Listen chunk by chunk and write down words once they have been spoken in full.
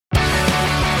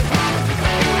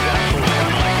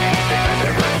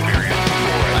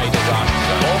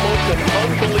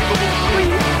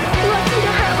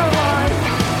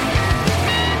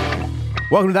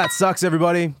Welcome to That Sucks,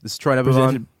 everybody. This is Troy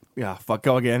Nebervon. Yeah,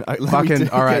 go again. Fucking,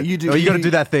 all right. You got to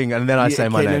do that thing, and then I say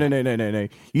my name. No.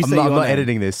 I'm not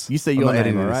editing this. You say your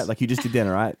name, all right? Like you just did then,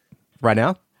 all right? Right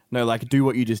now? No, like do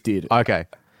what you just did. Okay.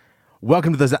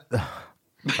 Welcome to the...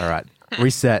 All right.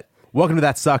 Reset. Welcome to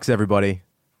That Sucks, everybody.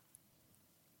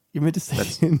 You meant to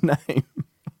say your name.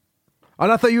 Oh,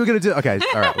 and I thought you were going to do... Okay,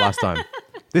 all right, last time.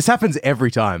 This happens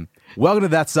every time. Welcome to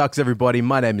That Sucks, everybody.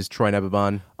 My name is Troy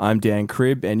Nebervon. I'm Dan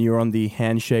Cribb, and you're on the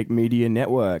Handshake Media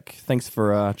Network. Thanks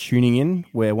for tuning in.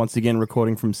 We're once again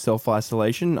recording from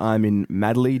self-isolation. I'm in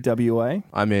Madley, WA.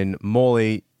 I'm in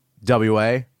Morley,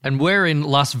 WA. And we're in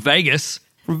Las Vegas.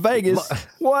 From Vegas?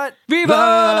 What? Viva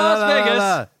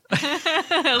Las Vegas!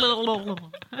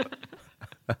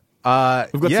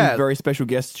 We've got some very special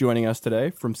guests joining us today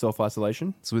from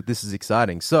self-isolation. So this is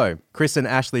exciting. So, Chris and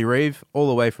Ashley Reeve, all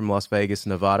the way from Las Vegas,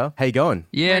 Nevada. How you going?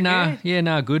 Good.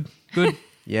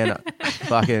 Yeah, no,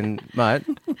 fucking, mate.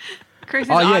 Chris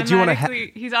is do you want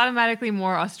he's automatically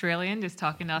more Australian, just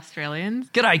talking to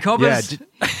Australians. G'day, cobbers.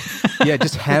 Yeah,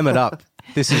 just ham it up.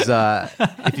 This is,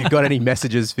 if you've got any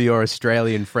messages for your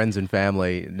Australian friends and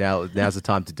family, now's the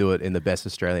time to do it in the best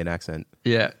Australian accent.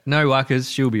 Yeah, no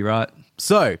wuckers, she'll be right.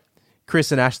 So,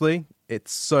 Chris and Ashley,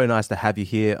 it's so nice to have you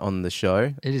here on the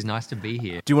show. It is nice to be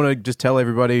here. Do you want to just tell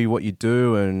everybody what you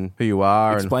do and who you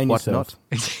are Explain and yourself.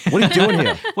 whatnot? What are you doing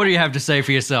here? What do you have to say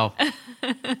for yourself?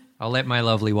 I'll let my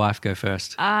lovely wife go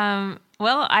first. Well,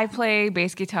 I play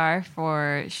bass guitar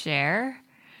for Cher,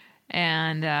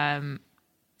 and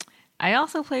I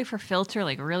also play for Filter,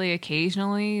 like really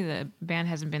occasionally. The band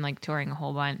hasn't been like touring a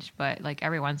whole bunch, but like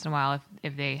every once in a while,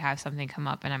 if they have something come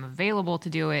up and I'm available to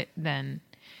do it, then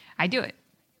I do it.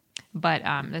 But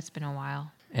that's been a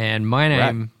while. And my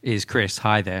name is Chris.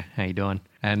 Hi there. How you doing?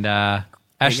 And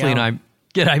Ashley and I...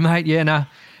 G'day, mate. Yeah, nah.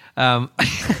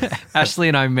 Ashley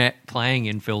and I met playing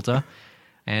in Filter.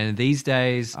 And these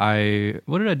days,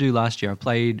 what did I do last year? I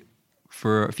played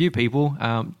for a few people.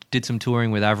 Did some touring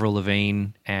with Avril Lavigne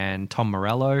and Tom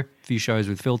Morello. A few shows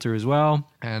with Filter as well.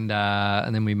 And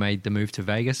then we made the move to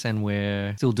Vegas, and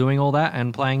we're still doing all that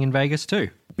and playing in Vegas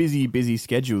too. Busy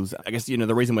schedules. I guess,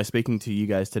 the reason we're speaking to you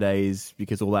guys today is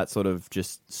because all that sort of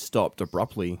just stopped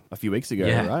abruptly a few weeks ago,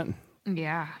 right?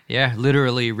 Yeah. Yeah,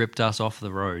 literally ripped us off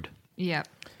the road. Yep.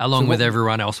 Along with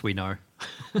everyone else we know.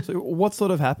 So what sort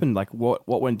of happened? Like what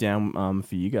went down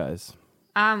for you guys?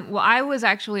 Well, I was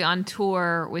actually on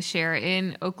tour with Cher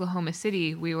in Oklahoma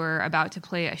City. We were about to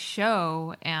play a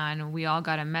show, and we all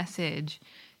got a message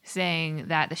saying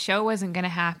that the show wasn't going to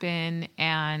happen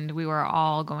and we were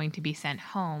all going to be sent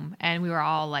home. And we were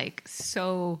all like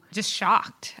so just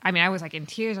shocked. I mean, I was like in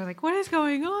tears. I was like, what is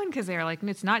going on? Because they were like,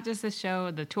 it's not just the show.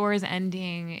 The tour is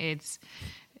ending. It's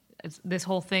this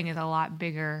whole thing is a lot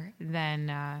bigger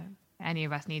than any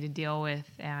of us need to deal with.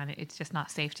 And it's just not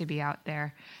safe to be out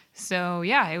there. So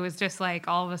yeah, it was just like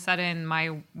all of a sudden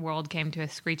my world came to a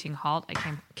screeching halt.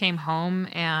 I came home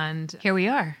and here we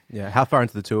are. Yeah. How far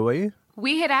into the tour were you?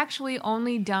 We had actually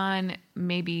only done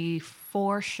maybe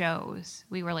 4 shows.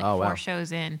 We were like 4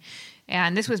 shows in.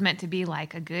 And this was meant to be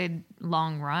like a good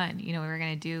long run. We were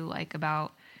going to do like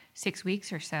about 6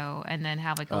 weeks or so and then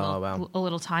have like a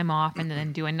little time off and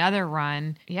then do another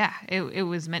run. Yeah, it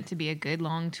was meant to be a good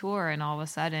long tour. And all of a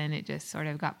sudden it just sort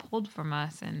of got pulled from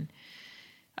us. And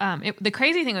the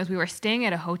crazy thing was we were staying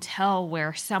at a hotel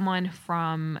where someone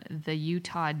from the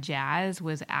Utah Jazz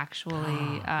was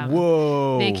actually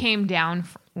Whoa. They came down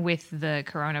with the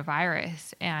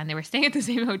coronavirus and they were staying at the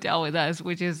same hotel with us,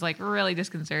 which is like really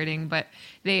disconcerting. But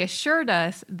they assured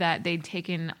us that they'd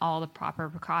taken all the proper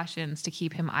precautions to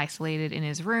keep him isolated in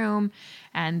his room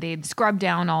and they'd scrubbed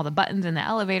down all the buttons in the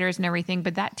elevators and everything.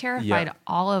 But that terrified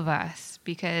all of us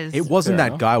because it wasn't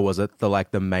that guy, was it?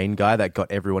 The main guy that got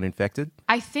everyone infected?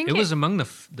 I think it was among the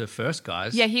first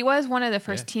guys. Yeah, he was one of the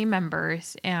first team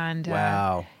members, and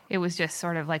wow. It was just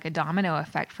sort of like a domino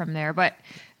effect from there. But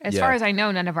as far as I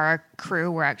know, none of our crew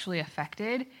were actually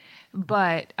affected.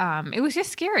 But it was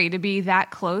just scary to be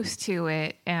that close to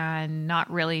it and not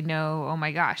really know, oh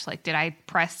my gosh, like did I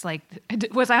press, like,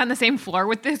 was I on the same floor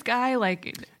with this guy?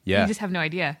 Like, you just have no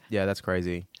idea. Yeah, that's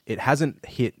crazy. It hasn't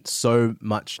hit so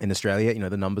much in Australia.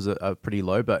 The numbers are pretty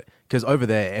low, but because over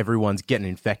there, everyone's getting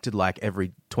infected like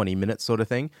every 20 minutes sort of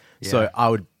thing. Yeah. So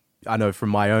I know from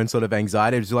my own sort of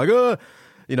anxiety, it's like,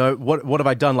 what have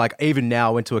I done? Like even now,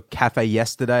 I went to a cafe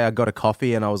yesterday, I got a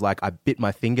coffee and I was like, I bit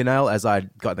my fingernail as I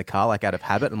got in the car, like out of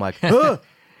habit. I'm like, fuck.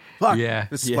 Yeah.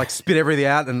 Like spit everything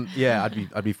out and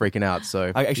I'd be freaking out.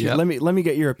 So actually, let me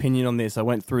get your opinion on this. I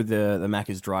went through the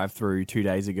Macca's drive-through 2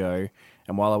 days ago.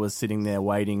 And while I was sitting there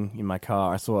waiting in my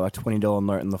car, I saw a $20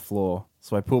 note on the floor.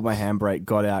 So I pulled my handbrake,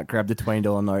 got out, grabbed a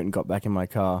 $20 note and got back in my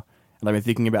car. And I've been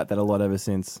thinking about that a lot ever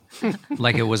since.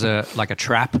 Like it was a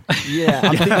trap. Yeah,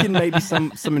 I'm thinking maybe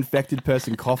some infected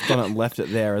person coughed on it and left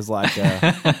it there as like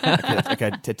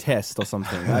a test or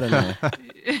something. I don't know.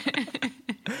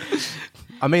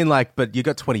 I mean, like, but you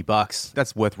got $20.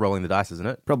 That's worth rolling the dice, isn't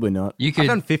it? Probably not. You I've could.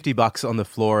 done $50 on the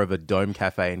floor of a Dome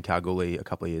Cafe in Kalgoorlie a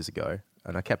couple of years ago,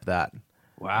 and I kept that.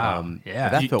 Wow. Yeah.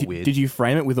 That felt weird. Did you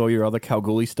frame it with all your other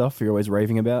Kalgoorlie stuff you're always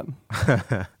raving about?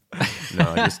 No,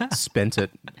 I just spent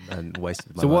it and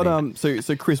wasted my So money.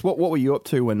 so Chris, what were you up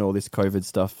to when all this COVID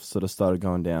stuff sort of started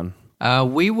going down?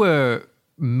 We were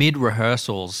mid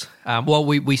rehearsals.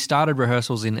 We started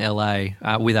rehearsals in LA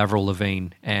with Avril Lavigne,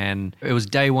 and it was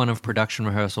day one of production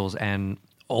rehearsals, and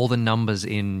all the numbers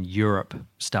in Europe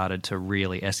started to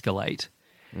really escalate.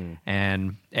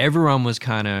 And everyone was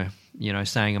kind of,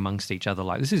 saying amongst each other,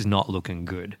 like, this is not looking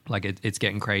good. Like, it's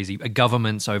getting crazy.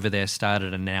 Governments over there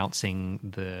started announcing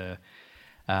the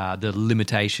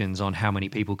limitations on how many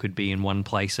people could be in one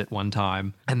place at one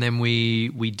time. And then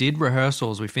we did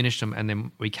rehearsals, we finished them, and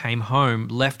then we came home,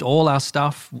 left all our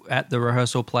stuff at the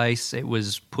rehearsal place. It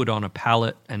was put on a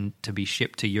pallet and to be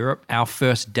shipped to Europe. Our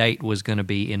first date was going to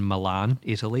be in Milan,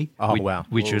 Italy. Oh, wow.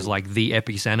 Which was like the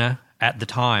epicenter at the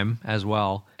time as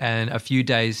well. And a few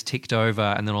days ticked over,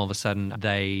 and then all of a sudden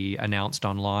they announced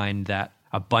online that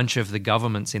a bunch of the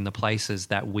governments in the places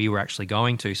that we were actually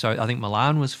going to. So I think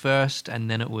Milan was first, and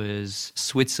then it was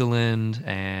Switzerland,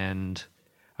 and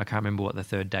I can't remember what the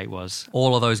third date was.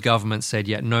 All of those governments said,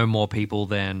 no more people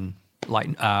than,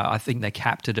 I think they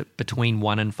capped it at between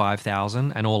 1 and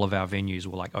 5,000, and all of our venues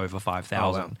were like over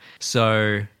 5,000. Oh, wow.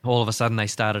 So all of a sudden they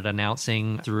started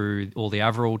announcing through all the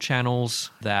Avril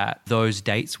channels that those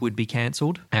dates would be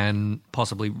cancelled and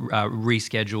possibly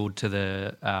rescheduled to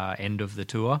the end of the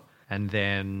tour. And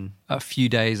then a few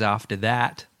days after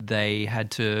that, they had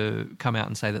to come out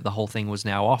and say that the whole thing was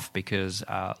now off because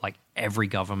every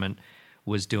government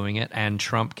was doing it. And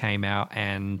Trump came out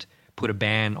and put a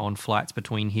ban on flights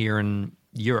between here and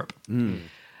Europe.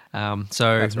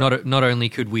 So not only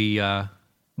could we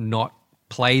not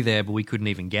play there, but we couldn't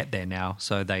even get there now.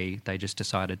 So they just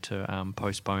decided to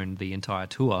postpone the entire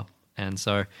tour. And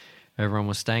so everyone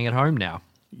was staying at home now.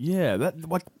 Yeah, that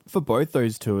like for both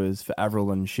those tours, for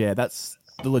Avril and Cher, that's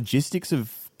the logistics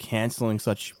of cancelling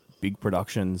such big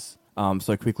productions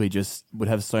so quickly just would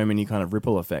have so many kind of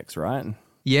ripple effects, right?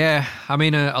 Yeah, I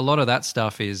mean, a lot of that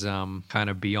stuff is kind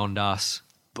of beyond us,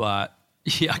 but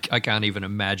yeah, I can't even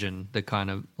imagine the kind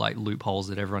of like loopholes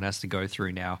that everyone has to go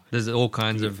through now. There's all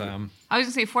kinds of... I was going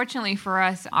to say, fortunately for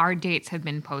us, our dates have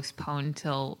been postponed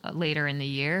till later in the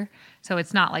year. So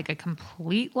it's not like a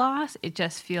complete loss. It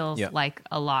just feels like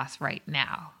a loss right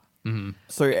now. Mm-hmm.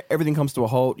 So everything comes to a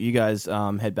halt. You guys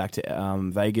head back to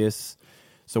Vegas.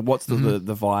 So what's the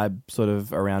vibe sort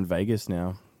of around Vegas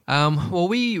now? Well,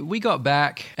 we got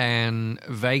back and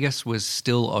Vegas was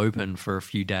still open for a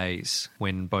few days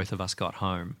when both of us got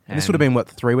home. And this would have been,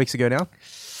 3 weeks ago now?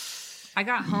 I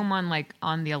got home on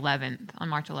the 11th, on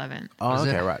March 11th. Oh,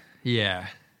 okay, right. Yeah.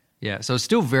 Yeah, so it's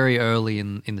still very early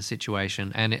in the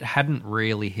situation, and it hadn't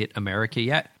really hit America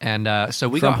yet. And so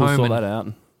we Trump got home. Will sort that out.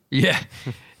 Yeah.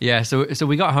 Yeah, so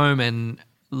we got home, and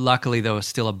luckily there was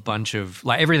still a bunch of,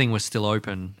 everything was still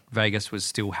open. Vegas was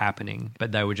still happening,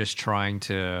 but they were just trying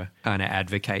to kind of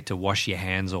advocate to wash your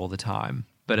hands all the time.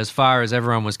 But as far as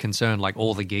everyone was concerned,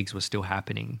 all the gigs were still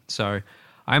happening. So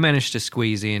I managed to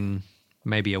squeeze in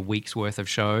maybe a week's worth of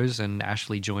shows, and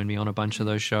Ashley joined me on a bunch of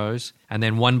those shows. And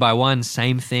then one by one,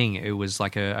 same thing. It was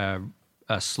like a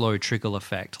slow trickle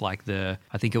effect. I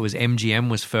think it was MGM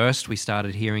was first. We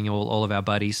started hearing all of our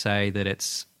buddies say that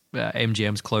it's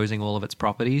MGM's closing all of its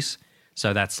properties.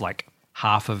 So that's like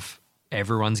half of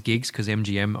everyone's gigs because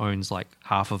MGM owns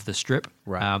half of the strip.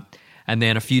 Right. And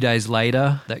then a few days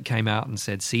later, that came out and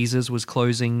said Caesars was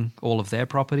closing all of their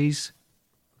properties.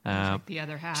 The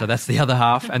other half. So that's the other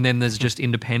half. And then there's just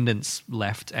independents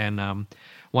left. And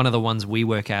one of the ones we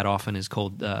work at often is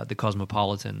called the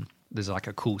Cosmopolitan. There's a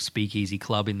cool speakeasy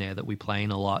club in there that we play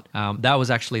in a lot. That was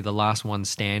actually the last one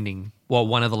standing. Well,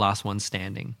 one of the last ones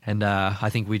standing. And I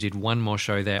think we did one more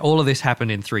show there. All of this happened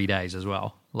in 3 days as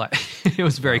well. It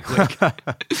was very quick.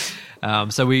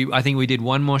 I think we did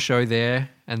one more show there.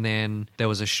 And then there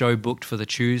was a show booked for the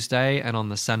Tuesday. And on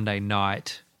the Sunday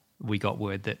night, we got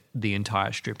word that the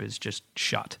entire strip is just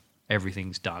shut.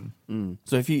 Everything's done.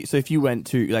 So if you went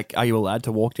to, are you allowed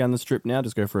to walk down the strip now,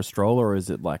 just go for a stroll, or is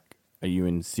it are you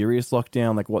in serious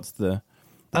lockdown? What's the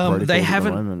protocol they at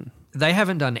the moment? They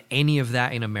haven't done any of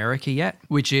that in America yet,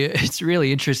 which it's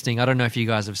really interesting. I don't know if you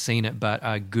guys have seen it,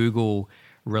 but Google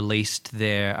released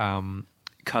their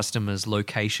customers'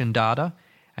 location data,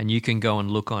 and you can go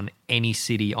and look on any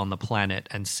city on the planet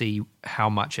and see how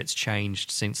much it's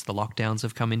changed since the lockdowns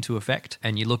have come into effect.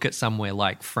 And you look at somewhere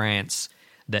like France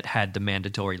that had the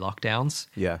mandatory lockdowns.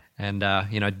 Yeah. And,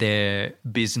 their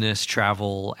business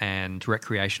travel and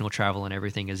recreational travel and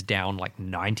everything is down like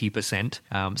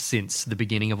 90% since the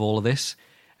beginning of all of this.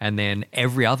 And then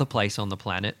every other place on the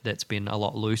planet that's been a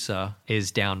lot looser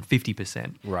is down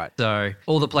 50%. Right. So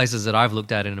all the places that I've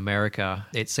looked at in America,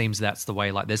 it seems that's the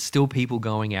way. Like there's still people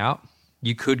going out.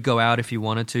 You could go out if you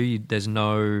wanted to. There's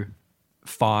no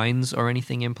fines or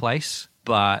anything in place,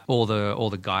 but all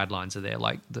the guidelines are there,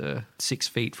 like the 6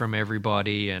 feet from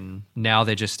everybody. And now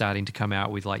they're just starting to come out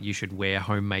with like you should wear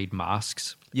homemade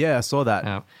masks. Yeah, I saw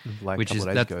that. Which is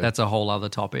that's a whole other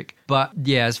topic. But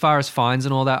yeah, as far as fines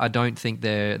and all that, I don't think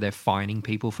they're fining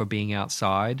people for being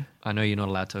outside. I know you're not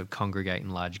allowed to congregate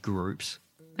in large groups.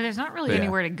 But there's not really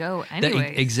anywhere to go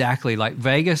anyway. Exactly. Like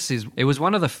Vegas it was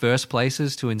one of the first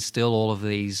places to instill all of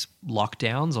these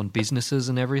lockdowns on businesses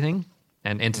and everything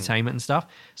and entertainment and stuff.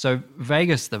 So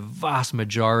Vegas, the vast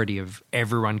majority of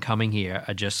everyone coming here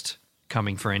are just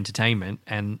coming for entertainment,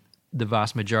 and the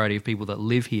vast majority of people that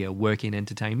live here work in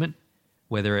entertainment,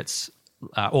 whether it's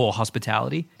or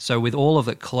hospitality. So with all of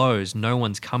it closed, no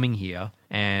one's coming here,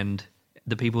 and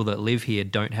the people that live here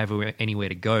don't have anywhere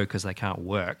to go because they can't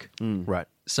work. Right.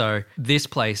 So this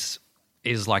place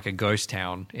is like a ghost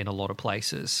town in a lot of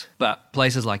places. But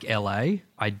places like LA,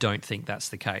 I don't think that's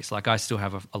the case. Like I still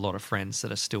have a lot of friends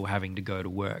that are still having to go to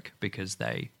work because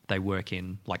they work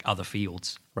in like other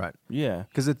fields. Right. Yeah.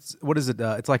 Because it's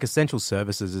like essential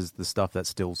services is the stuff that's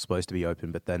still supposed to be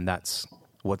open, but then that's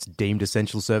what's deemed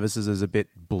essential services is a bit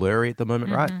blurry at the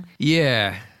moment, right?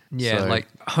 Yeah. Yeah, So- like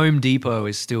Home Depot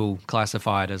is still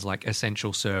classified as like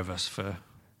essential service for,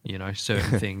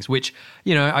 certain things, which,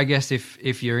 I guess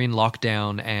if you're in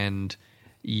lockdown and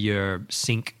your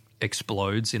sink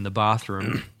explodes in the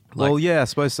bathroom. Well, yeah, I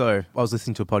suppose so. I was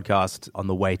listening to a podcast on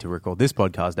the way to record this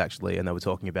podcast, actually, and they were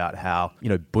talking about how,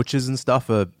 butchers and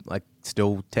stuff are like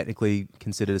still technically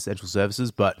considered essential services,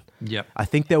 but Yep. I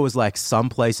think there was like some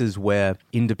places where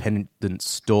independent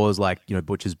stores like,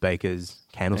 butchers, bakers,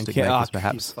 candlestick And makers,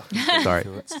 perhaps.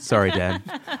 Sorry, Dan.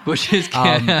 Which is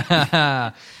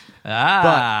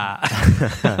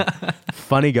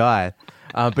Funny guy.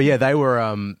 But yeah, they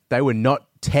were not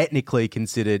technically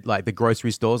considered, like the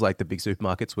grocery stores, like the big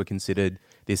supermarkets were considered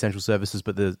the essential services,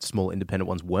 but the small independent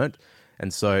ones weren't.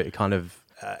 And so it kind of,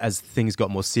 as things got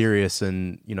more serious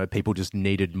and, people just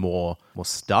needed more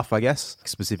stuff, I guess.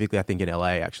 Specifically, I think in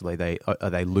LA, actually, they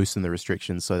loosened the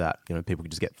restrictions so that, people could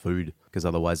just get food because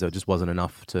otherwise there just wasn't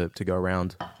enough to go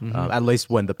around, at least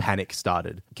when the panic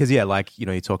started. Because, yeah, like,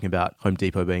 you're talking about Home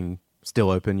Depot being still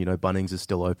open, Bunnings is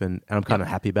still open, and I'm kind of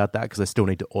happy about that because I still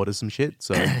need to order some shit.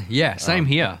 So yeah, same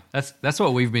here. That's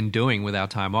what we've been doing with our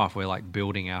time off. We're like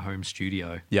building our home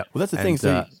studio. yeah. Well, that's the thing.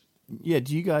 So,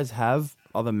 do you guys have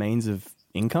other means of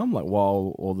income, like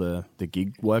while all the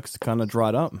gig work's kind of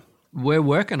dried up? We're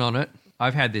working on it.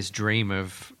 I've had this dream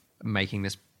of making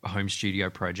this home studio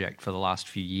project for the last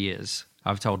few years.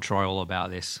 I've told Troy all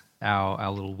about this,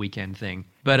 our little weekend thing.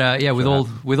 But with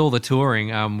all the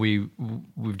touring,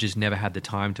 we've just never had the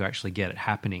time to actually get it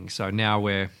happening. So now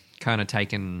we're kind of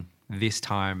taking this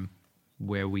time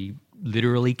where we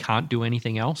literally can't do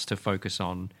anything else to focus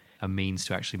on a means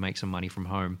to actually make some money from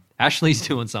home. Ashley's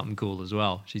doing something cool as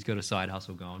well. She's got a side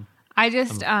hustle going. I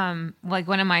just, like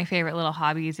one of my favorite little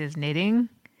hobbies is knitting.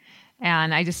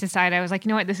 And I just decided, I was like, you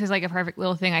know what, this is like a perfect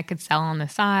little thing I could sell on the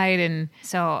side. And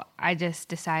so I just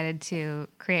decided to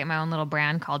create my own little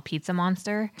brand called Pizza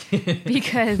Monster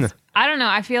because I don't know,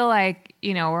 I feel like,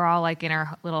 we're all like in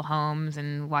our little homes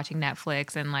and watching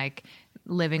Netflix and like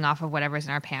living off of whatever's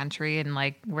in our pantry. And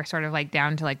like, we're sort of like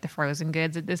down to like the frozen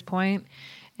goods at this point.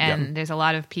 And there's a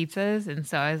lot of pizzas. And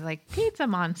so I was like, Pizza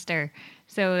Monster.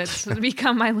 So it's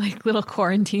become my like little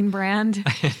quarantine brand.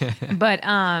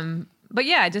 But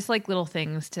yeah, just like little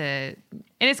things and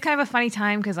it's kind of a funny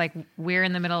time because like we're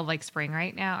in the middle of like spring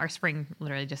right now, or spring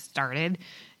literally just started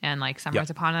and like summer's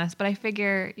upon us. But I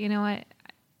figure, you know what,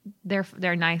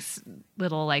 they're nice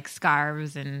little like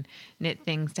scarves and knit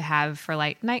things to have for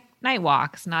like night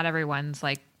walks. Not everyone's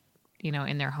like,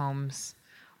 in their homes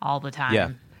all the time.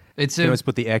 Yeah. It's You always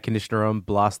put the air conditioner on,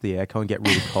 blast the aircon, get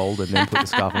really cold, and then put the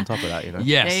scarf on top of that,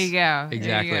 Yes. There you go.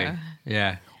 Exactly. There you go.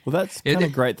 Yeah. Well, that's kind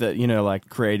of great that, like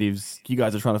creatives, you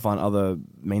guys are trying to find other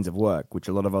means of work, which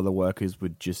a lot of other workers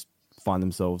would just find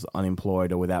themselves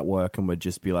unemployed or without work and would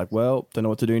just be like, well, don't know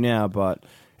what to do now. But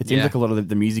it seems like a lot of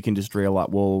the music industry are like,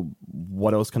 well,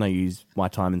 what else can I use my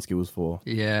time and skills for?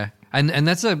 Yeah. And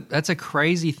that's a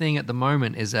crazy thing at the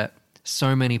moment is that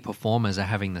so many performers are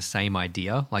having the same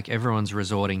idea. Like everyone's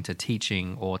resorting to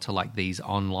teaching or to like these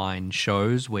online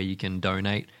shows where you can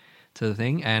donate to the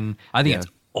thing. And I think it's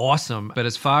awesome. But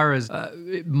as far as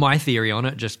my theory on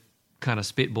it, just kind of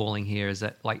spitballing here, is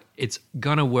that like it's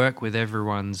going to work with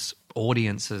everyone's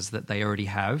audiences that they already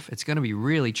have. It's going to be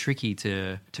really tricky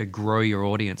to grow your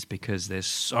audience because there's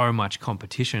so much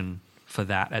competition for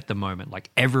that at the moment. Like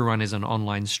everyone is an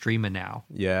online streamer now.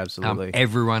 Yeah, absolutely.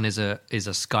 Everyone is a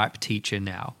Skype teacher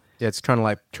now. Yeah, it's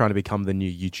trying to become the new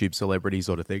YouTube celebrity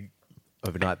sort of thing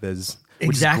overnight. There's Exactly,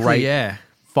 which is great yeah.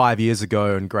 5 years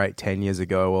ago and great 10 years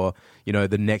ago, or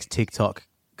the next TikTok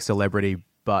celebrity.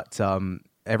 But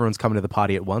everyone's coming to the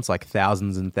party at once, like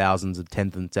thousands and thousands of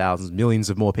tens and thousands, millions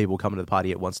of more people coming to the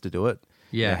party at once to do it.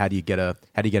 Yeah. How do you get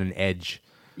an edge?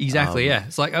 Exactly, yeah.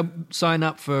 It's like I sign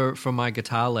up for my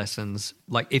guitar lessons.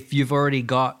 Like if you've already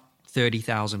got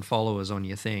 30,000 followers on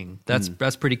your thing,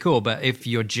 that's pretty cool. But if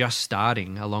you're just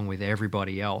starting along with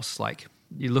everybody else, like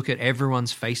you look at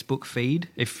everyone's Facebook feed.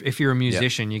 If you're a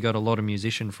musician, you got a lot of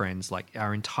musician friends. Like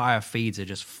our entire feeds are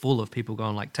just full of people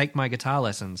going like, take my guitar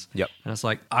lessons. Yep. And it's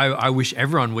like, I wish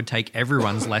everyone would take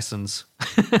everyone's lessons.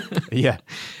 Yeah.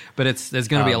 But there's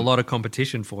going to be a lot of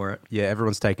competition for it. Yeah,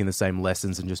 everyone's taking the same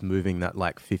lessons and just moving that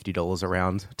like $50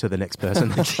 around to the next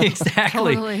person.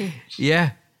 Exactly. Totally.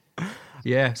 Yeah.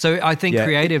 Yeah. So I think Yeah.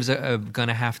 creatives are going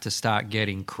to have to start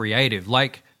getting creative,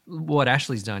 like what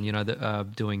Ashley's done,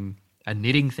 doing a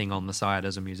knitting thing on the side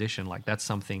as a musician. Like that's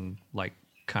something like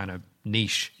kind of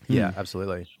niche. Yeah,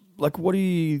 absolutely. Like, what do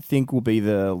you think will be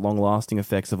the long-lasting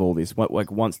effects of all this?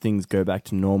 Like, once things go back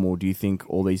to normal, do you think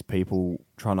all these people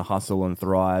trying to hustle and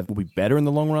thrive will be better in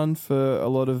the long run for a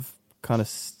lot of kind of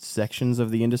sections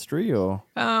of the industry, or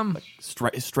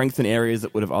strengthen areas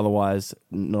that would have otherwise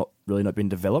not been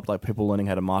developed, like people learning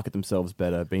how to market themselves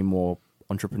better, be more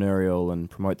entrepreneurial and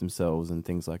promote themselves and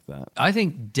things like that? I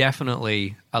think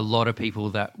definitely a lot of people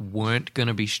that weren't going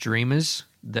to be streamers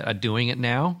that are doing it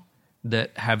now,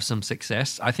 that have some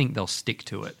success, I think they'll stick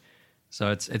to it. So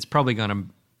it's probably going to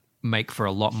make for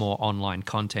a lot more online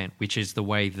content, which is the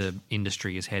way the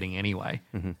industry is heading anyway.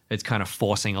 Mm-hmm. It's kind of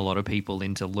forcing a lot of people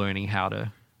into learning how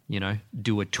to,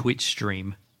 do a Twitch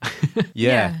stream.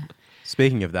 Yeah.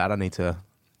 Speaking of that, I need to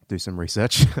do some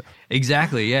research.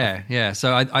 Exactly, yeah, yeah.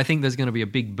 So I think there's going to be a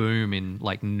big boom in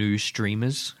like new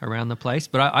streamers around the place.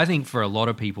 But I think for a lot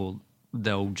of people,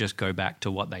 they'll just go back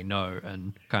to what they know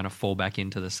and kind of fall back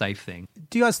into the safe thing.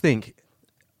 Do you guys think,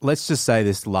 let's just say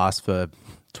this lasts for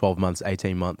 12 months,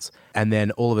 18 months, and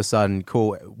then all of a sudden,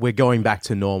 cool, we're going back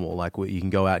to normal. Like you can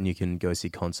go out and you can go see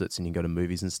concerts and you can go to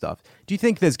movies and stuff. Do you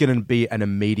think there's going to be an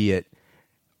immediate,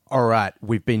 all right,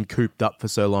 we've been cooped up for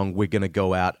so long, we're going to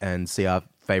go out and see our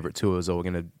favorite tours, or we're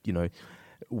going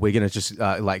to just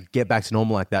like get back to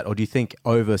normal like that? Or do you think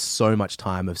over so much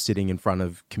time of sitting in front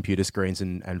of computer screens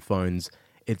and phones,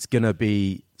 it's going to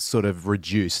be sort of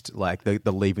reduced, like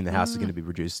the leaving the house is going to be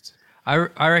reduced? I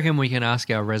reckon we can ask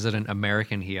our resident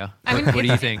American here. What do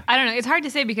you think? I don't know. It's hard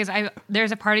to say because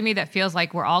there's a part of me that feels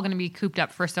like we're all going to be cooped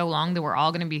up for so long that we're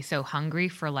all going to be so hungry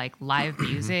for like live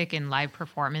music and live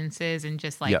performances and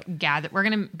just like gather. We're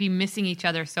going to be missing each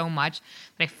other so much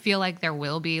that I feel like there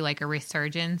will be like a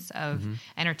resurgence of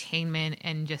entertainment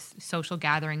and just social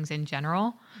gatherings in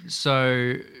general.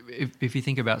 So if you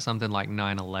think about something like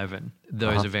 9/11,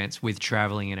 those events with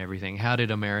traveling and everything, how did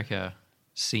America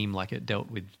seem like it dealt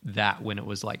with that when it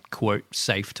was like, quote,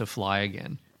 safe to fly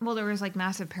again? Well, there was like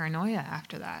massive paranoia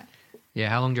after that. Yeah,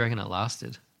 how long do you reckon it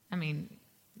lasted? I mean,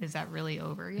 is that really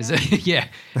over yet? Is it? Yeah,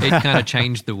 it kind of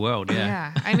changed the world.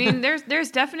 Yeah. I mean,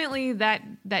 there's definitely that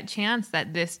chance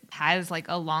that this has like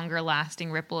a longer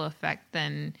lasting ripple effect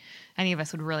than any of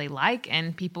us would really like,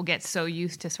 and people get so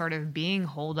used to sort of being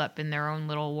holed up in their own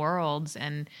little worlds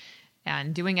and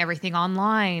doing everything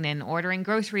online and ordering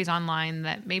groceries online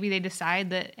that maybe they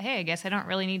decide that, hey, I guess I don't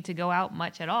really need to go out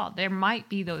much at all. There might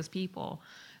be those people,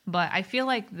 but I feel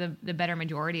like the better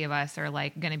majority of us are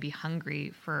like going to be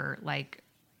hungry for like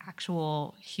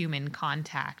actual human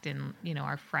contact and,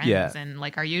 our friends and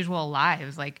like our usual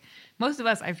lives. Like most of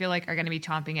us, I feel like, are going to be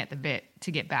chomping at the bit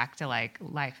to get back to like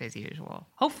life as usual.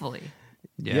 Hopefully.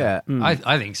 Yeah.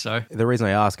 I think so. The reason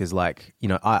I ask is like,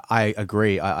 I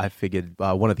agree. I figured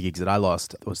one of the gigs that I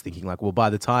lost, I was thinking like, well, by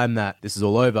the time that this is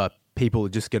all over, people are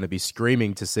just going to be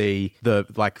screaming to see for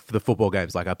the football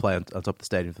games. Like I play on top of the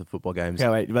stadium for the football games.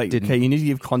 Okay, wait. Okay, you need to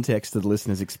give context to the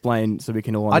listeners. Explain so we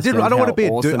can all understand. I don't want to be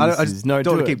awesome I just don't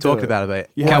want to keep talking about it.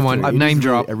 Come on, name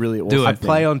drop. A really awesome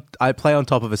I play on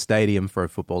top of a stadium for a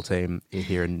football team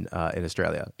here in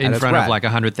Australia. In front of like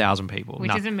 100,000 people.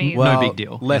 Which is amazing. Well, no big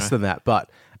deal. Less than that, but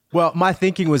Well, my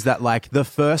thinking was that like the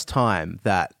first time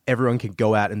that everyone can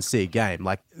go out and see a game,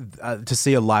 like to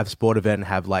see a live sport event and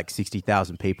have like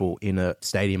 60,000 people in a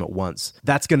stadium at once,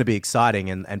 that's going to be exciting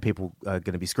and people are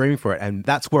going to be screaming for it. And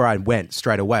that's where I went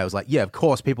straight away. I was like, yeah, of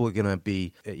course, people are going to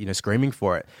be, screaming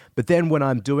for it. But then when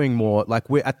I'm doing more, like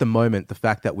we're at the moment, the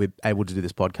fact that we're able to do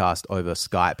this podcast over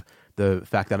Skype, the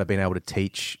fact that I've been able to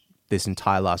teach this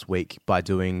entire last week by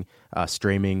doing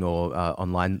streaming or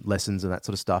online lessons and that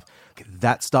sort of stuff.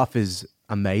 That stuff is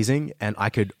amazing, and I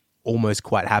could almost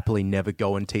quite happily never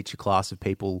go and teach a class of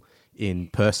people in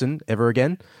person ever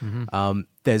again.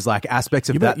 There's like aspects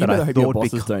of that I I hope your thought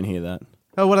bosses don't hear that.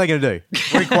 Oh, what are they going to do?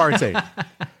 We're in quarantine.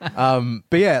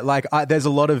 But yeah, like there's a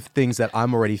lot of things that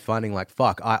I'm already finding like,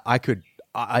 fuck, I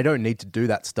don't need to do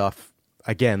that stuff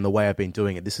again, the way I've been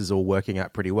doing it. This is all working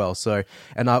out pretty well. So,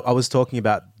 and I was talking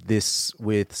about this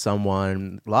with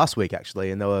someone last week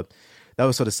actually, and they were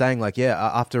sort of saying like, yeah,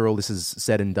 after all this is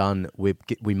said and done, we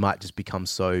might just become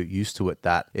so used to it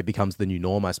that it becomes the new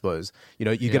norm, I suppose.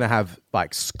 You're going to have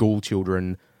like school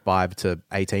children 5 to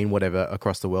 18, whatever,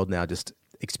 across the world now, just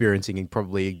experiencing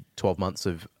probably 12 months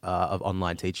of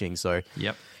online teaching. So,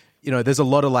 Yep. There's a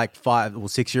lot of like 5 or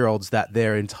 6-year-olds that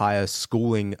their entire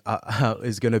schooling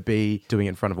is going to be doing it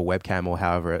in front of a webcam or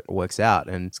however it works out.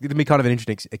 And it's going to be kind of an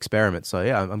interesting experiment. So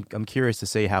yeah, I'm curious to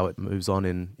see how it moves on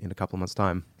in a couple of months'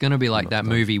 time. Going to be like that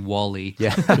movie WALL-E.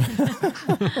 Yeah.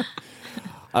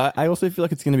 I also feel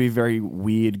like it's going to be very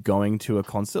weird going to a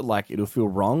concert. Like, it'll feel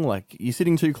wrong. Like, you're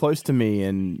sitting too close to me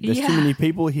and there's too many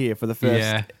people here for the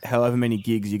first however many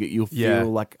gigs you'll feel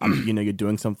like, you're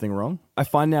doing something wrong. I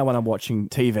find now when I'm watching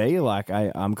TV, like,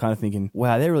 I'm kind of thinking,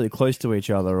 wow, they're really close to each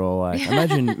other. Or like,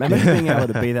 imagine being able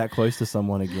to be that close to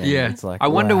someone again. Yeah. It's like, I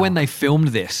wonder wow. when they filmed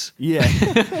this. Yeah.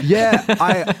 Yeah,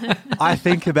 I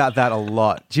think about that a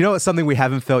lot. Do you know what something we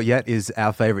haven't felt yet is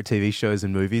our favorite TV shows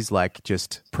and movies, like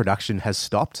just production has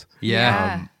stopped.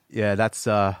 Yeah. Yeah, that's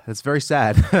very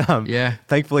sad. Yeah.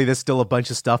 Thankfully, there's still a bunch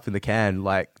of stuff in the can.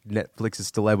 Like Netflix is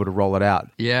still able to roll it out.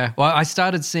 Yeah. Well, I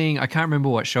started seeing, I can't remember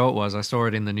what show it was. I saw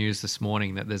it in the news this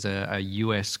morning that there's a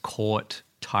US court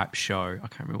type show. I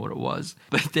can't remember what it was.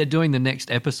 But they're doing the next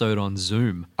episode on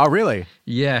Zoom. Oh, really?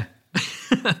 Yeah.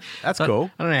 That's cool.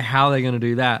 I don't know how they're going to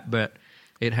do that, but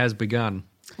it has begun.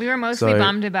 We were mostly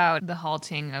bummed about the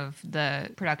halting of the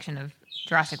production of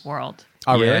Jurassic World.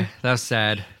 Oh, yeah, really? That's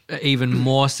sad. Even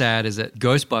more sad is that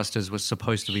Ghostbusters was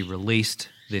supposed to be released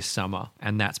this summer,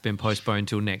 and that's been postponed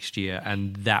till next year,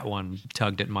 and that one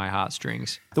tugged at my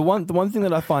heartstrings. The one thing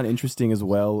that I find interesting as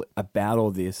well about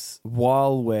all this,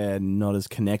 while we're not as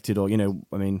connected, or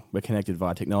we're connected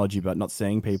via technology, but not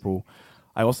seeing people,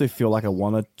 I also feel like I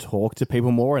want to talk to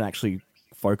people more and actually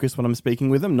focus when I'm speaking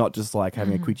with them, not just like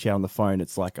having a quick chat on the phone.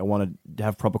 It's like I want to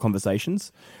have proper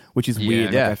conversations, which is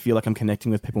weird. Yeah. Like, I feel like I'm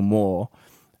connecting with people more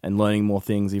and learning more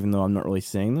things, even though I'm not really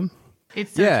seeing them.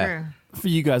 It's so true. For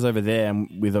you guys over there, and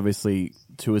with obviously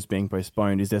tours being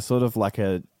postponed, is there sort of like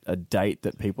a date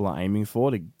that people are aiming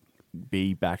for to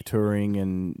be back touring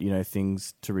and,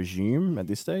 things to resume at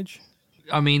this stage?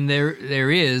 I mean, there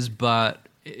is, but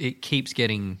it keeps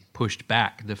getting pushed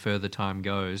back the further time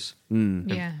goes.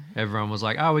 Yeah. Everyone was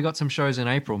like, oh, we got some shows in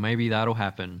April. Maybe that'll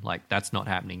happen. Like, that's not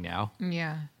happening now.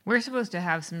 Yeah. We're supposed to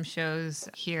have some shows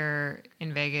here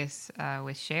in Vegas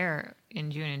with Cher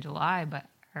in June and July,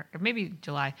 or maybe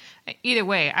July. Either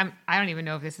way, I don't even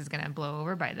know if this is going to blow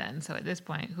over by then. So at this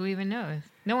point, who even knows?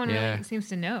 No one really seems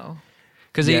to know.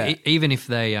 Because even if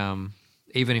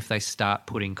they start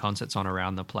putting concerts on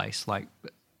around the place, like,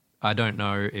 I don't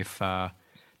know if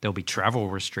there'll be travel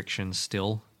restrictions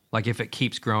still. Like, if it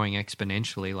keeps growing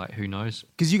exponentially, like, who knows?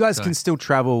 Because you guys can still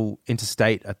travel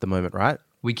interstate at the moment, right?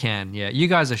 We can, yeah. You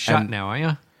guys are shut now, are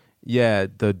you? Yeah,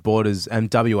 the borders, and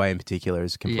WA in particular,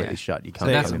 is completely shut. You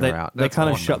can't go in or out. They kind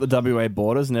of shut the WA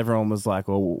borders, and everyone was like,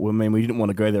 well, I mean, we didn't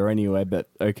want to go there anyway, but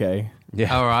okay.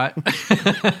 Yeah. All right.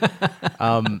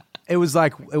 It was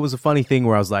a funny thing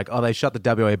where I was like, oh, they shut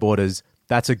the WA borders.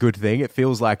 That's a good thing. It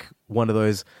feels like one of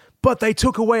those, but they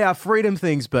took away our freedom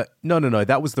things. But no,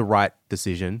 that was the right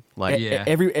decision. Like,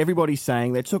 everybody's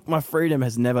saying they took my freedom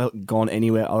has never gone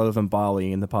anywhere other than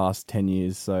Bali in the past 10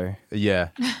 years. So yeah.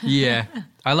 Yeah.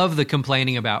 I love the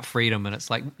complaining about freedom, and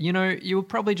it's like, you were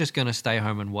probably just going to stay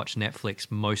home and watch Netflix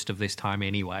most of this time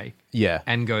anyway. Yeah.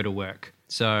 And go to work.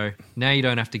 So now you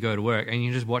don't have to go to work and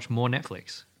you just watch more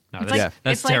Netflix. No,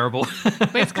 that's terrible.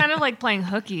 But it's kind of like playing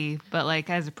hooky, but like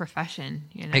as a profession,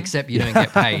 Except you don't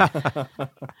get paid.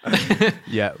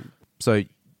 Yeah. So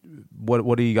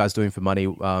what are you guys doing for money,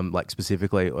 like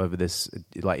specifically over this?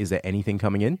 Like, is there anything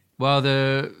coming in? Well,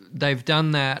 they've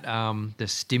done that, the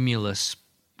stimulus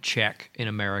check in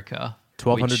America.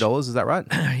 $1,200, is that right?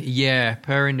 Yeah,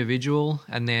 per individual.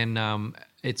 And then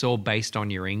it's all based on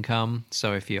your income.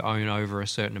 So if you own over a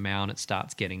certain amount, it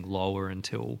starts getting lower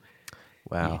until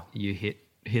Wow. you hit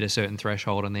a certain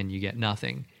threshold, and then you get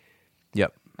nothing.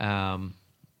 Yep.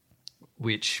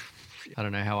 Which I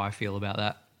don't know how I feel about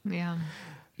that. Yeah.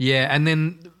 Yeah, and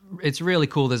then it's really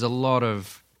cool. There's a lot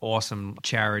of awesome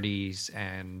charities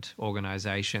and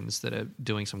organizations that are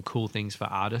doing some cool things for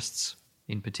artists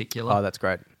in particular. Oh, that's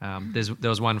great. There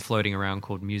was one floating around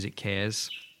called Music Cares,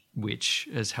 which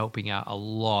is helping out a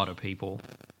lot of people.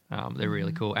 They're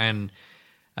really cool. And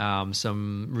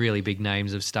some really big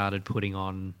names have started putting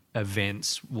on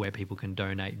events where people can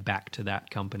donate back to that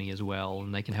company as well,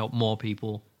 and they can help more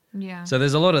people. Yeah. So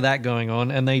there's a lot of that going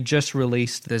on, and they just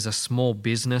released, there's a small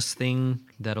business thing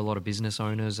that a lot of business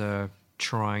owners are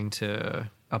trying to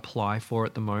apply for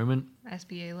at the moment.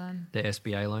 SBA loan. The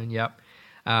SBA loan, yep.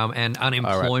 And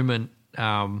unemployment,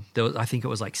 I think it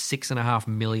was like 6.5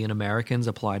 million Americans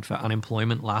applied for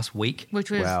unemployment last week. Which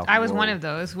was, Wow. I was one of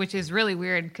those, which is really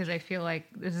weird because I feel like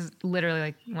this is literally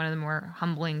like one of the more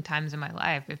humbling times in my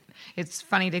life. It's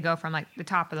funny to go from like the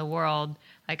top of the world,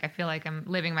 like I feel like I'm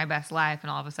living my best life, and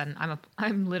all of a sudden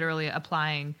I'm literally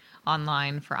applying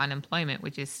online for unemployment,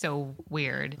 which is so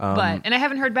weird. And I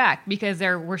haven't heard back because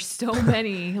there were so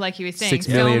many, like you were saying, 6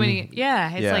 million. so many.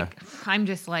 Yeah, it's Yeah. like I'm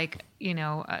just like,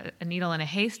 a needle in a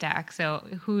haystack. So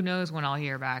who knows when I'll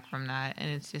hear back from that?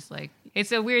 And it's just like,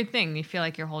 it's a weird thing. You feel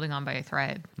like you're holding on by a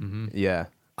thread. Yeah.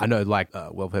 I know, like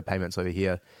welfare payments over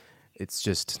here, it's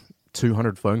just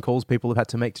 200 phone calls people have had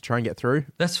to make to try and get through.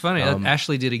 That's funny.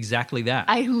 Ashley did exactly that.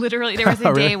 I literally, there was a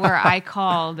Oh, really? day where I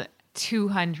called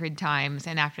 200 times,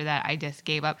 and after that I just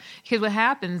gave up. Because what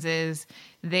happens is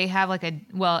they have like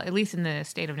at least in the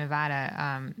state of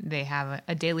Nevada, they have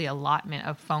a daily allotment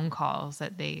of phone calls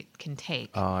that they can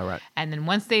take. Oh, right. And then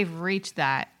once they've reached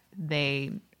that,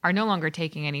 they are no longer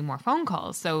taking any more phone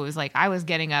calls. So it was like I was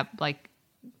getting up like,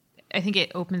 I think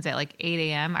it opens at like 8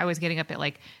 a.m. I was getting up at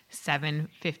like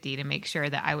 7:50 to make sure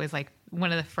that I was like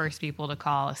one of the first people to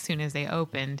call as soon as they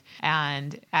opened.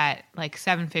 And at like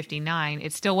 7:59,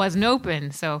 it still wasn't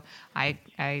open. So I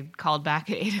called back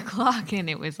at 8 o'clock, and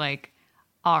it was like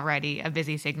already a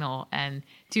busy signal and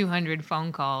 200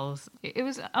 phone calls. It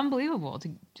was unbelievable to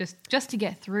just to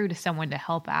get through to someone to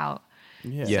help out.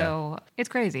 Yeah. So it's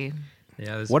crazy.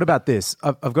 Yeah. What about this?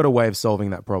 I've got a way of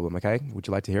solving that problem, okay? Would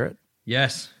you like to hear it?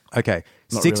 Yes. Okay.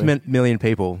 Not 6 really. million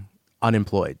people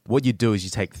unemployed. What you do is you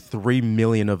take 3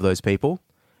 million of those people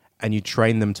and you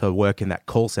train them to work in that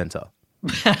call center.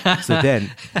 So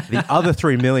then the other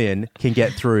 3 million can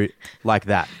get through like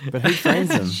that. But who trains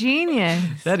them?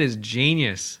 Genius. That is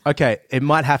genius. Okay, it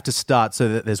might have to start so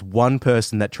that there's one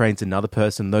person that trains another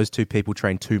person. Those 2 people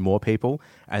train 2 more people.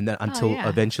 And then until yeah.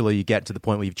 eventually you get to the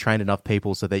point where you've trained enough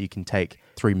people so that you can take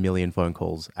 3 million phone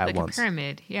calls at Like once. a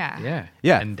pyramid. Yeah. Yeah.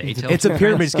 Yeah, And data. it's a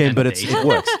pyramid scheme, but it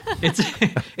works.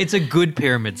 It's a good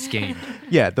pyramid scheme.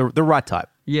 Yeah, the right type.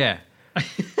 Yeah.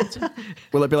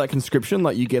 Will it be like conscription?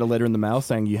 Like you get a letter in the mail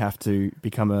saying you have to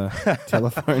become a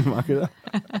telephone marketer?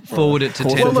 Forward it to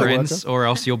Well, 10 look, friends, or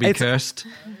else you'll be It's- cursed.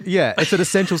 Yeah, it's an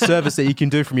essential service that you can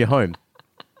do from your home.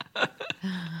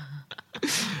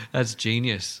 That's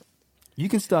genius. You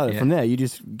can start it Yeah. from there. You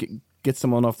just get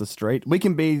someone off the street. We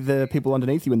can be the people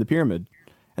underneath you in the pyramid.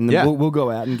 And then Yeah. we'll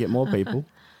go out and get more people.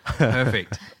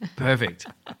 Perfect. Perfect.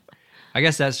 I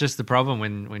guess that's just the problem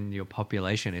when your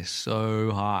population is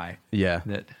so high. Yeah.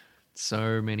 That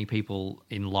so many people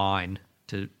in line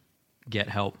to get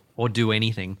help or do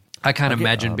anything. I can't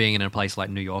imagine being in a place like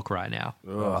New York right now.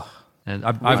 Ugh. And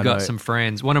I've I know. got some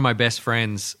friends. One of my best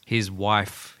friends, his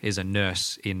wife is a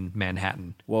nurse in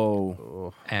Manhattan.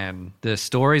 Whoa. And the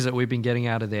stories that we've been getting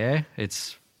out of there,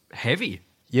 it's heavy.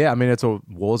 Yeah, I mean, it's a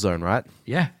war zone, right?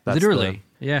 Yeah, That's literally.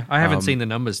 Yeah, I haven't seen the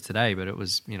numbers today, but it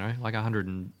was, like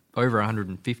over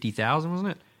 150,000, wasn't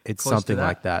it? It's Close to something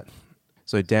like that.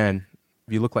 So, Dan,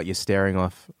 you look like you're staring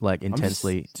off like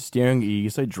intensely. I'm just staring at you.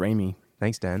 You're so dreamy.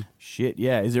 Thanks, Dan. Shit,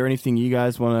 yeah. Is there anything you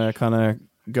guys want to kind of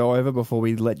go over before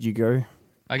we let you go?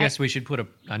 I guess we should put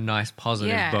a nice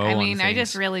positive Yeah, bow I on mean, I things.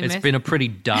 just really It's miss- been a pretty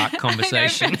dark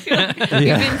conversation. You've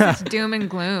been such doom and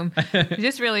gloom. You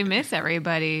just really miss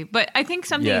everybody. But I think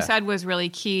something Yeah. you said was really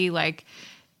key. Like,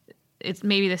 it's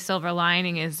maybe the silver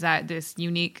lining is that this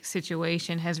unique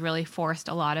situation has really forced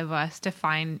a lot of us to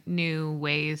find new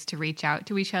ways to reach out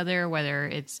to each other, whether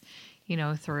it's,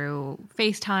 through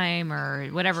FaceTime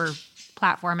or whatever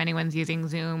platform anyone's using,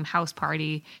 Zoom, House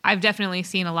Party. I've definitely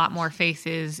seen a lot more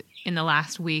faces in the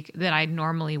last week than I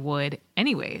normally would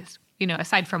anyways,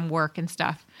 aside from work and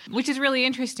stuff, which is really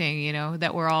interesting,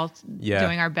 that we're all Yeah.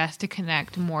 doing our best to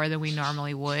connect more than we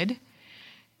normally would.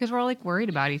 because we're all like worried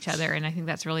about each other, and I think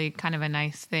that's really kind of a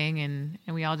nice thing, and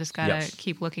we all just gotta Yes.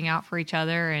 keep looking out for each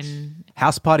other. And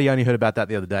House party, I only heard about that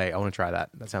the other day. I want to try that.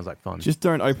 That sounds like fun. Just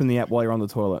don't open the app while you're on the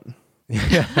toilet.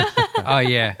 Oh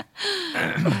yeah.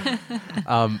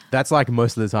 That's like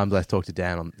most of the times I talk to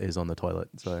Dan is on the toilet.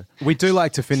 So we do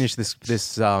like to finish this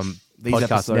These podcast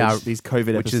episodes, now. these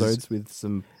COVID which is- episodes with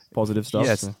some positive stuff.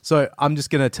 Yes. So- So I'm just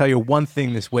going to tell you one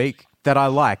thing this week that I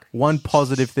like. One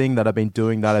positive thing that I've been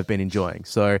doing that I've been enjoying.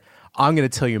 So I'm going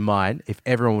to tell you mine. If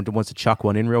everyone wants to chuck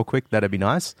one in real quick, that'd be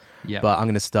nice. Yeah. But I'm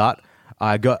going to start.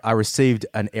 I received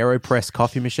an AeroPress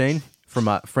coffee machine from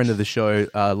a friend of the show,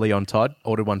 Leon Todd,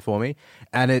 ordered one for me.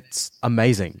 And it's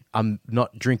amazing. I'm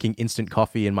not drinking instant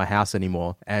coffee in my house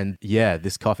anymore. And yeah,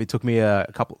 this coffee took me a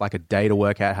day to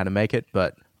work out how to make it.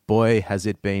 But boy, has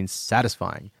it been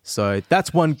satisfying. So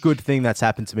that's one good thing that's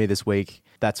happened to me this week.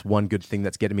 That's one good thing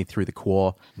that's getting me through the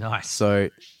core. Nice. So,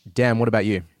 Dan, what about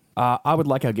you? I would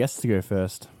like our guests to go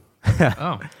first.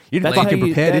 Oh, You didn't That's fucking how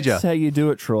you, prepare, did you? That's how you do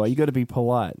it, Troy. You got to be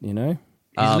polite, you know?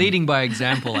 he's leading by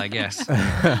example, I guess.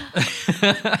 I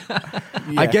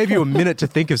gave you a minute to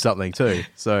think of something too.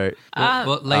 So,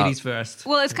 Well, ladies first.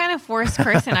 well, it's kind of forced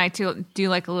Chris and I to do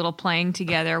like a little playing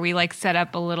together. We like set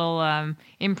up a little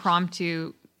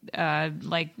impromptu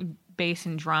like bass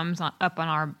and drums up on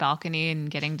our balcony, and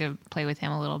getting to play with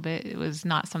him a little bit. It was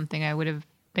not something I would have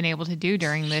been able to do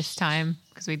during this time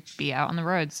because we'd be out on the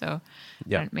road. So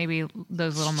Yeah. maybe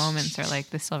those little moments are like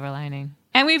the silver lining.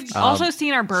 And we've also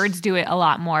seen our birds do it a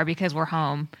lot more because we're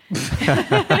home.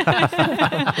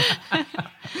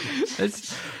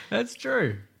 That's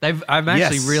true. I'm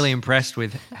actually Yes. really impressed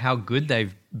with how good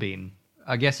they've been.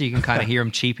 I guess you can kind of hear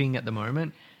them cheeping at the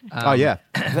moment. oh yeah,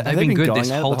 They've Have been they good going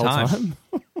this at it whole the time.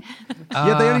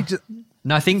 yeah. They only just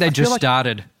No, I think they just like-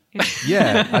 started.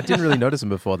 yeah. I didn't really notice them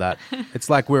before that. It's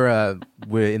like we're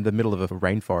in the middle of a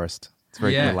rainforest. It's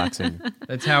very Yeah. relaxing.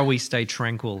 That's how we stay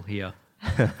tranquil here.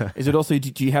 Is it also,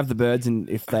 do you have the birds, and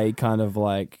if they kind of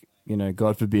like, you know,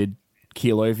 God forbid,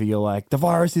 keel over, you're like, the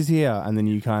virus is here, and then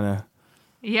you kind of...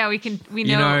 Yeah, we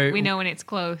You know- know when it's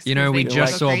close. You know, 'cause we they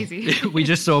just go saw crazy. we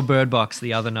just saw Bird Box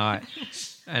the other night,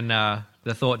 and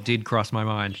the thought did cross my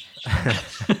mind.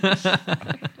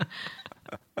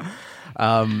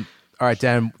 All right,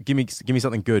 Dan, give me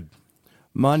something good.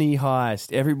 Money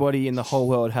Heist. Everybody in the whole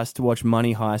world has to watch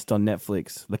Money Heist on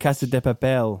Netflix. La Casa de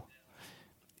Papel.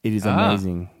 It is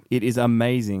amazing. It is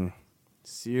amazing.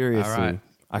 Seriously. All right.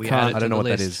 I We can't... add it I don't to know the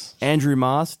what that list. is. Andrew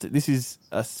Mast, this is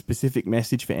a specific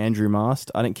message for Andrew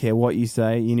Mast. I don't care what you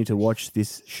say. You need to watch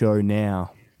this show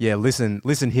now. Yeah, listen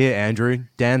here, Andrew.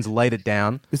 Dan's laid it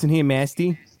down. Listen here,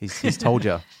 Masty. He's told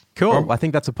you. Cool. I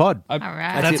think that's a pod. All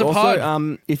right. That's it. a Also,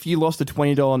 pod. if you lost a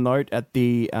 $20 note at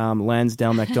the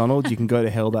Lansdowne McDonald's, you can go to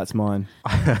hell. That's mine.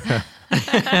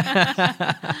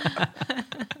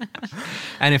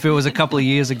 And if it was a couple of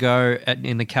years ago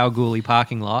in the Kalgoorlie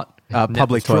parking lot,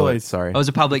 Public Netflix toilet. Troy's. Sorry. it was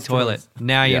a public toilet.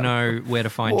 Now you Yeah. know where to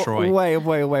find Troy.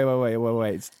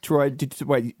 Wait. Troy, did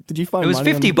you find It was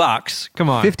money on- $50. Come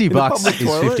on. $50 In the bucks public is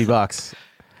toilet? $50.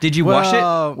 Did you wash it?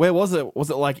 Well, Where was it? Was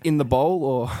it like in the bowl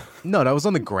or? no, it was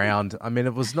on the ground. I mean,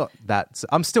 it was not that.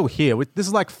 I'm still here. This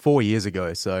is like 4 years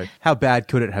ago. So how bad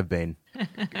could it have been?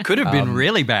 Could have been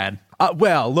really bad.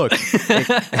 Well, look,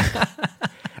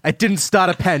 it didn't start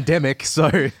a pandemic,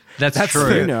 so That's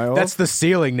true. You know. That's the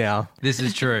ceiling now. This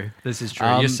is true.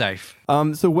 You're safe.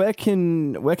 So where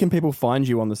can people find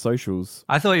you on the socials?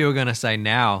 I thought you were going to say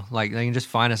now. Like, they can just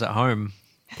find us at home.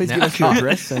 Please No. give us your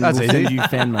address and That's we'll easy. send you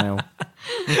fan mail.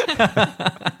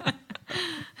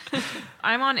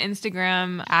 I'm on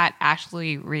Instagram at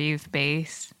Ashley Reeve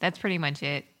Bass. That's pretty much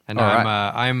it. And All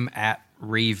I'm at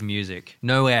Reeve Music.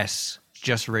 No S,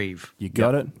 just Reeve. You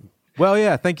got it? Well,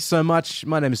 yeah, thank you so much.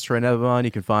 My name is Troy Naberbarn.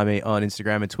 You can find me on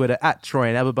Instagram and Twitter at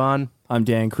Troy Naberbarn. I'm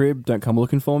Dan Cribb. Don't come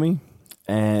looking for me.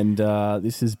 And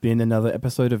this has been another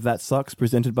episode of That Sucks,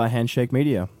 presented by Handshake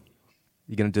Media.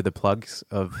 You're going to do the plugs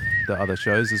of the other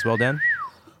shows as well, Dan?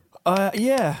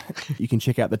 Yeah. You can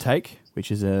check out The Take,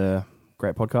 which is a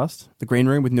great podcast. The Green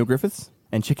Room with Neil Griffiths.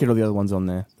 And check out all the other ones on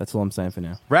there. That's all I'm saying for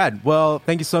now. Rad. Well,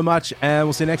 thank you so much, and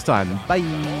we'll see you next time. Bye.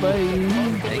 Bye.